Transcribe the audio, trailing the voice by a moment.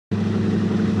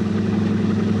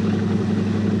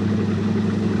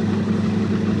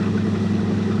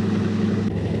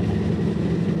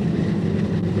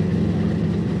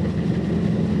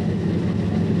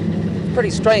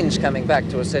pretty strange coming back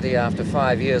to a city after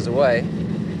 5 years away.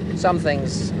 Some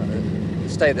things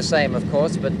stay the same, of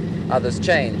course, but others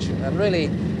change. And really,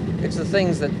 it's the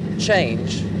things that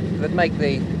change that make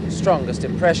the strongest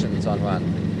impressions on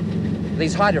one.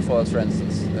 These hydrofoils, for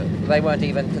instance, they weren't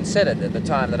even considered at the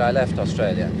time that I left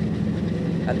Australia.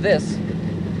 And this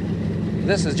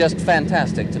is just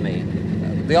fantastic to me.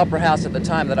 The Opera House at the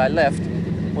time that I left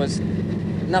was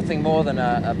nothing more than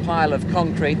a pile of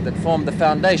concrete that formed the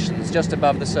foundations just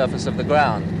above the surface of the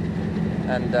ground.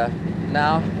 And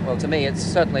now, well, to me, it's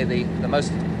certainly the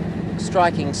most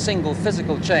striking single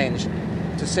physical change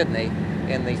to Sydney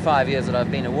in the 5 years that I've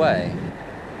been away.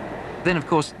 Then, of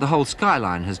course, the whole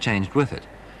skyline has changed with it.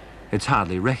 It's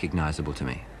hardly recognisable to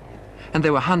me. And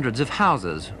there were hundreds of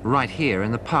houses right here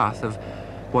in the path of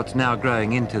what's now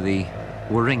growing into the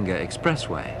Warringah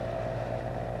Expressway.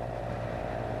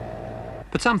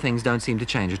 But some things don't seem to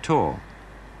change at all.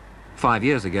 5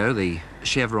 years ago, the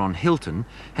Chevron Hilton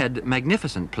had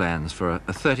magnificent plans for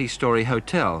a 30-storey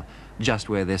hotel just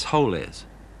where this hole is.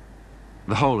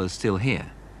 The hole is still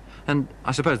here, and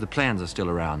I suppose the plans are still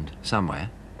around somewhere.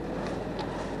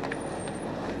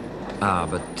 Ah,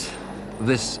 but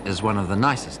this is one of the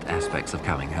nicest aspects of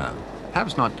coming home.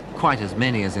 Perhaps not quite as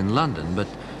many as in London, but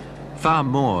far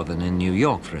more than in New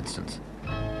York, for instance.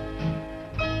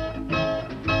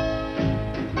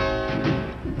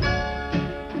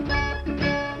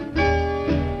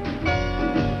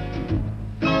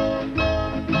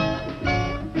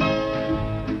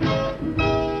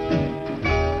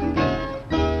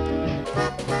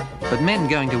 But men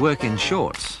going to work in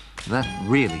shorts, that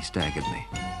really staggered me.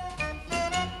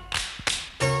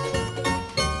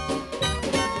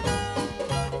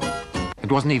 It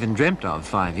wasn't even dreamt of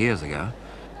 5 years ago.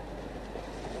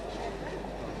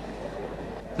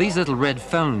 These little red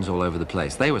phones all over the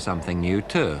place, they were something new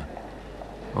too.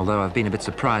 Although I've been a bit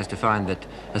surprised to find that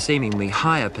a seemingly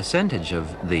higher percentage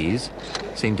of these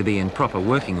seem to be in proper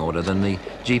working order than the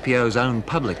GPO's own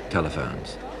public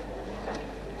telephones.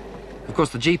 Of course,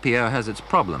 the GPO has its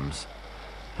problems,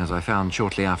 as I found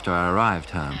shortly after I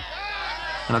arrived home.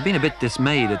 And I've been a bit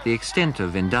dismayed at the extent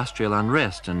of industrial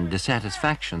unrest and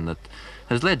dissatisfaction that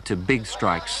has led to big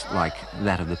strikes like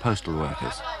that of the postal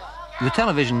workers. The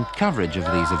television coverage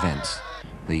of these events,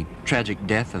 the tragic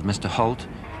death of Mr. Holt,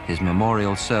 his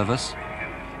memorial service,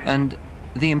 and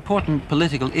the important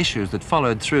political issues that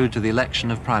followed through to the election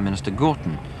of Prime Minister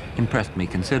Gorton impressed me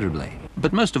considerably.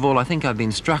 But most of all, I think I've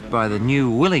been struck by the new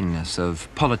willingness of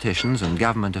politicians and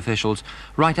government officials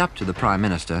right up to the Prime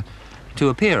Minister to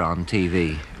appear on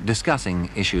TV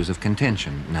discussing issues of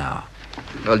contention now.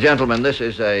 Well, gentlemen, this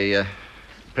is a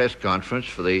press conference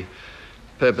for the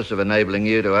purpose of enabling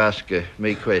you to ask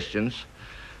me questions,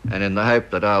 and in the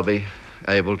hope that I'll be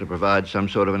able to provide some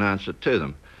sort of an answer to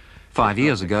them. 5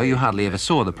 years ago, you hardly ever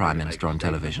saw the Prime Minister on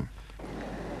television.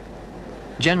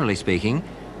 Generally speaking,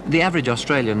 the average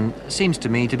Australian seems to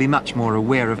me to be much more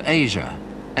aware of Asia,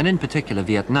 and in particular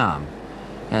Vietnam,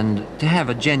 and to have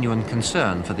a genuine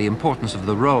concern for the importance of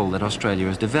the role that Australia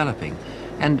is developing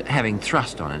and having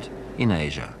thrust on it in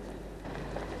Asia.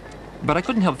 But I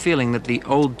couldn't help feeling that the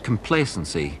old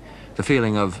complacency, the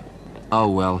feeling of, oh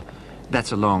well,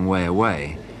 that's a long way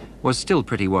away, was still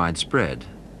pretty widespread.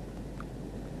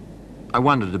 I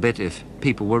wondered a bit if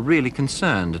people were really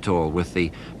concerned at all with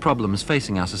the problems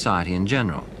facing our society in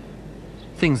general.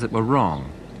 Things that were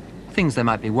wrong, things they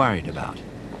might be worried about.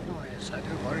 Oh yes, I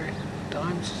do worry at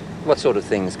times. What sort of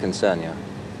things concern you?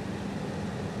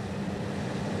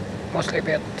 Mostly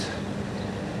about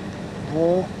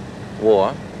war,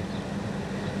 War?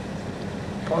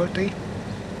 poverty,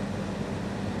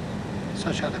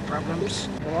 such other problems.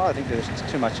 Well, I think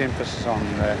there's too much emphasis on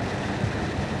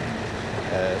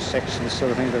sex and this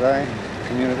sort of thing today,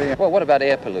 community. Well, what about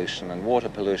air pollution and water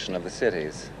pollution of the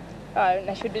cities? Oh,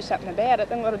 they should do something about it.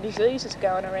 There's a lot of diseases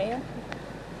going around.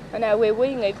 I know where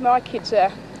we live, my kids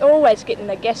are always getting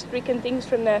the gastric and things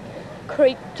from the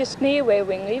creek just near where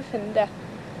we live, and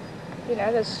you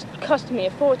know, it's costing me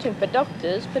a fortune for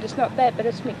doctors, but it's not that, but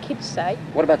it's my kids' sake.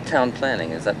 What about town planning?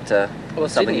 Is that Well, something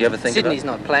Sydney, you ever think Sydney's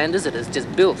about? not planned, is it? It's just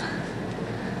built.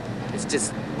 It's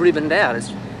just ribboned out.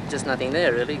 It's just nothing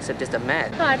there, really, except just a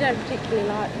mat. I don't particularly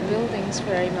like the buildings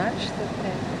very much that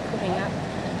they're putting up.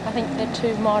 I think they're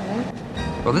too modern.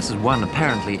 Well, this is one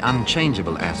apparently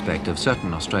unchangeable aspect of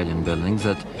certain Australian buildings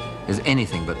that is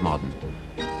anything but modern.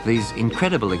 These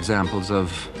incredible examples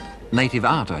of native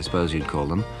art, I suppose you'd call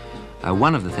them, are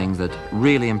one of the things that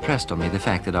really impressed on me the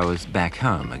fact that I was back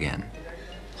home again.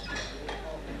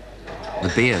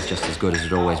 The beer's just as good as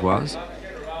it always was.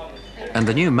 And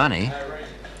the new money,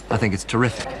 I think it's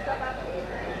terrific.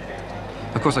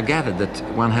 Of course, I gathered that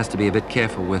one has to be a bit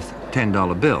careful with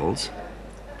 $10 bills.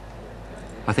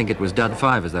 I think it was dud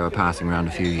 5 as they were passing around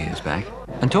a few years back.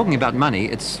 And talking about money,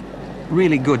 it's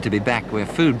really good to be back where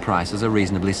food prices are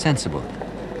reasonably sensible.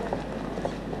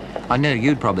 I know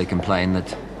you'd probably complain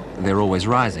that they're always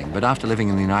rising, but after living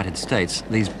in the United States,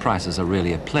 these prices are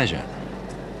really a pleasure.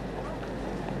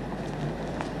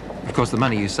 Of course, the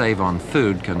money you save on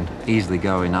food can easily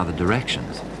go in other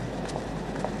directions.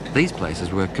 These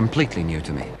places were completely new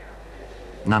to me.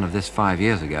 None of this 5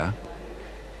 years ago.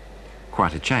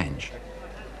 Quite a change.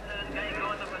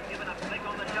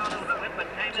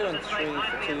 2 and 3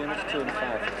 for 2 units, 2 and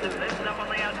 5 for 2 units.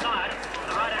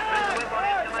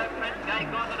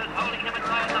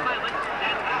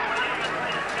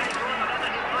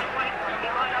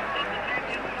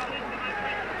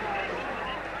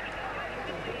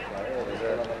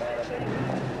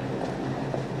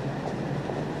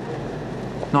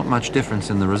 Not much difference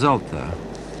in the result, though,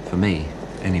 for me,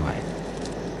 anyway.